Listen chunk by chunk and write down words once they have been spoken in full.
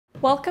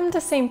Welcome to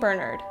St.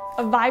 Bernard,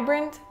 a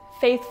vibrant,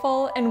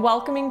 faithful, and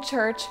welcoming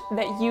church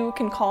that you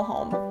can call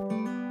home.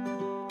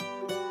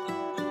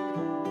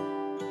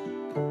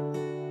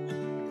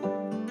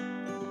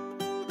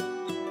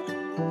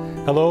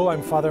 Hello,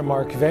 I'm Father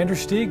Mark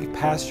Vandersteeg,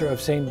 pastor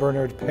of St.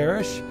 Bernard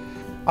Parish.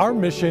 Our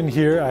mission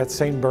here at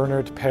St.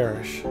 Bernard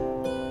Parish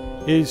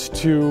is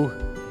to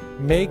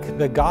make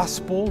the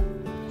gospel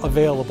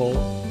available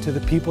to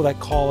the people that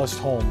call us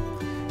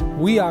home.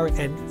 We are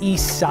an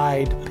east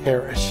side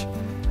parish,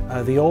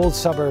 the old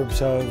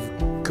suburbs of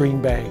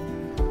Green Bay.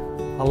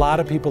 A lot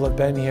of people have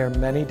been here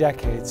many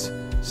decades.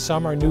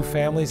 Some are new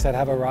families that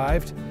have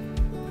arrived,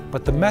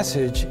 but the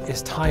message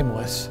is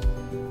timeless.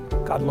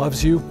 God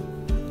loves you.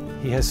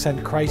 He has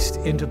sent Christ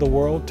into the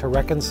world to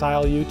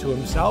reconcile you to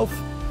himself.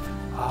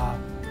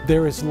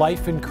 There is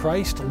life in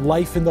Christ,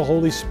 life in the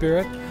Holy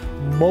Spirit.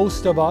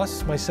 Most of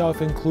us,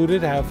 myself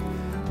included, have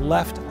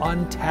left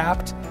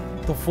untapped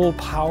the full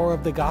power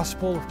of the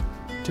gospel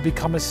to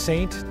become a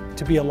saint,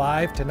 to be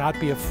alive, to not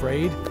be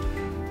afraid,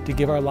 to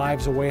give our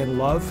lives away in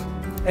love.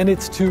 And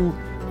it's to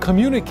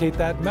communicate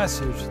that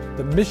message.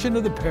 The mission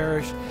of the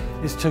parish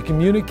is to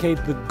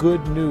communicate the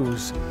good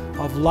news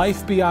of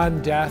life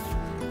beyond death,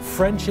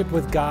 friendship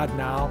with God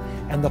now,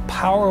 and the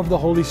power of the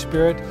Holy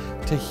Spirit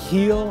to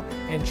heal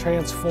and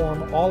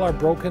transform all our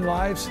broken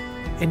lives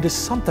into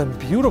something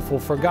beautiful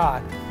for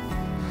God.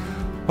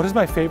 What is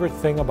my favorite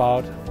thing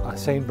about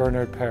St.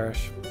 Bernard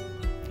Parish?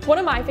 One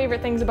of my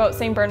favorite things about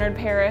St. Bernard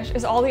Parish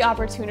is all the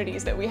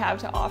opportunities that we have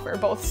to offer,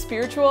 both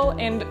spiritual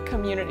and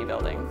community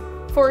building.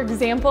 For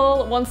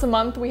example, once a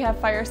month we have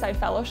Fireside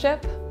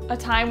Fellowship, a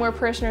time where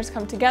parishioners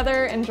come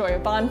together, enjoy a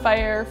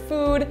bonfire,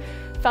 food,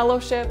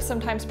 fellowship,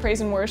 sometimes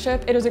praise and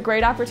worship. It is a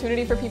great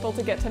opportunity for people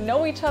to get to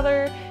know each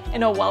other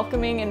in a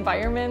welcoming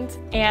environment,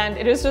 and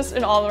it is just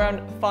an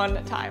all-around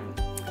fun time.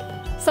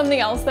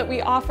 Something else that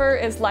we offer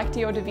is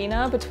Lectio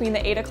Divina between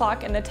the 8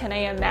 o'clock and the 10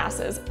 a.m.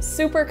 masses.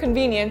 Super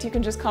convenient. You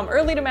can just come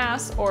early to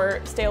mass or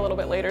stay a little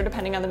bit later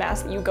depending on the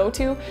mass that you go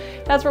to.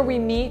 That's where we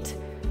meet,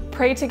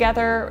 pray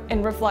together,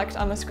 and reflect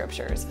on the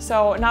scriptures.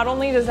 So not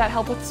only does that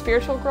help with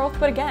spiritual growth,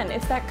 but again,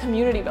 it's that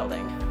community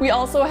building. We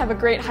also have a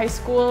great high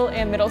school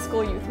and middle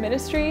school youth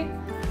ministry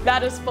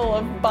that is full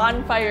of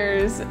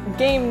bonfires,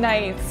 game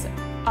nights,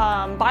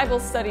 Bible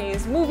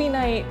studies, movie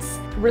nights,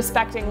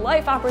 respecting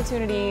life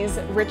opportunities,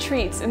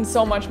 retreats, and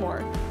so much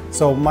more.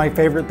 So my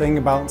favorite thing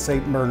about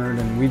St. Bernard,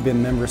 and we've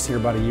been members here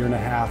about a year and a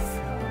half,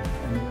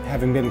 and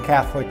having been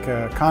Catholic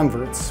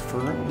converts for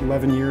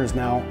 11 years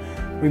now,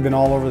 we've been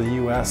all over the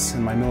U.S.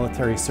 in my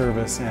military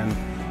service,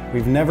 and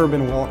we've never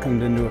been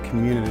welcomed into a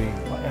community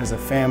as a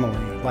family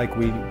like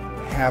we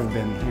have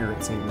been here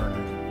at St.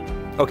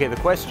 Bernard. Okay, the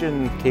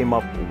question came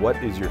up, what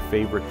is your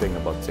favorite thing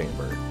about St.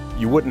 Bernard?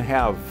 You wouldn't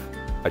have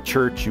a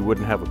church, you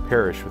wouldn't have a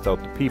parish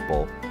without the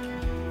people,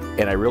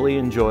 and I really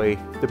enjoy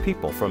the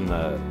people, from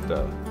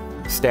the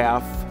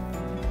staff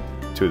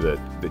to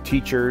the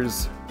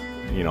teachers,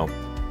 you know,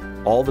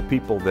 all the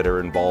people that are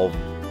involved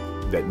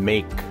that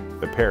make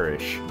the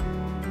parish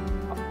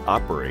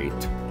operate.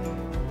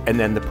 And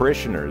then the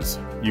parishioners,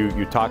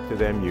 you talk to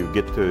them, you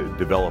get to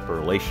develop a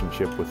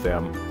relationship with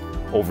them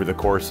over the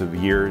course of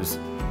years.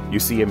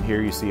 You see them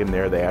here, you see them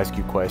there, they ask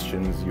you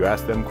questions, you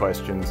ask them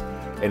questions,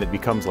 and it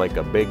becomes like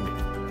a big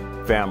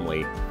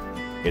family.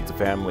 It's a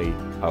family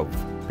of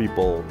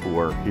people who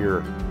are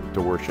here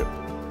to worship,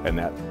 and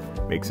that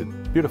makes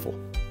it beautiful.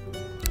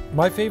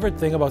 My favorite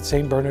thing about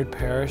St. Bernard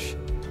Parish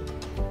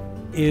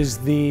is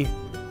the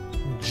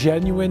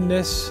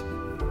genuineness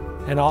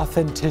and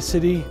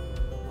authenticity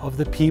of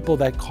the people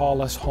that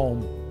call us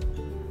home.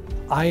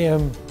 I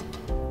am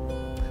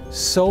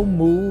so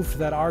moved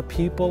that our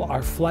people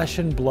are flesh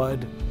and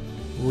blood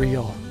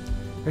real.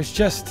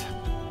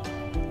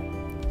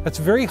 It's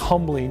very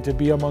humbling to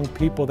be among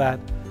people that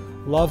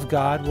love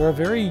God. We're a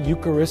very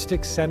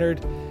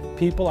Eucharistic-centered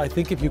people. I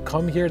think if you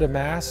come here to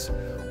Mass,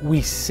 we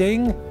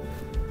sing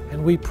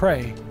and we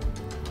pray.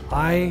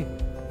 I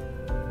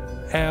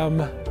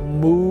am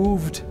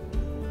moved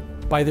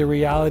by the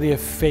reality of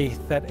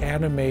faith that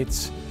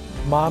animates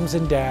moms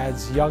and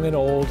dads, young and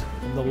old,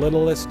 from the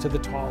littlest to the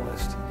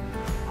tallest.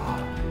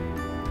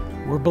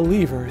 We're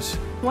believers.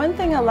 One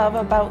thing I love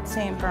about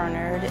St.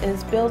 Bernard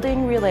is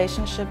building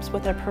relationships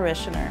with our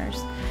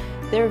parishioners.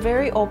 They're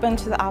very open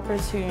to the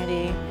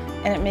opportunity,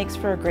 and it makes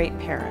for a great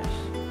parish.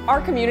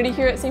 Our community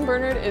here at St.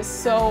 Bernard is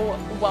so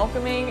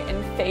welcoming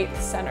and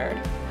faith-centered.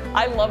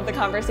 I love the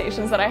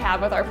conversations that I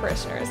have with our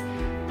parishioners.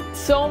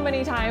 So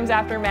many times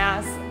after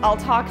Mass, I'll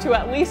talk to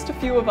at least a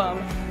few of them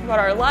about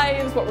our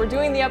lives, what we're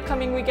doing the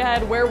upcoming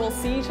weekend, where we'll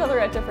see each other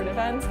at different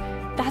events.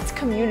 That's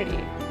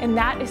community, and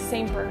that is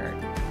St. Bernard.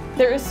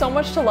 There is so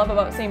much to love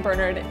about St.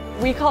 Bernard.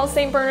 We call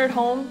St. Bernard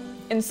home,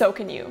 and so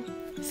can you.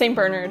 St.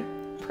 Bernard,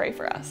 pray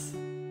for us.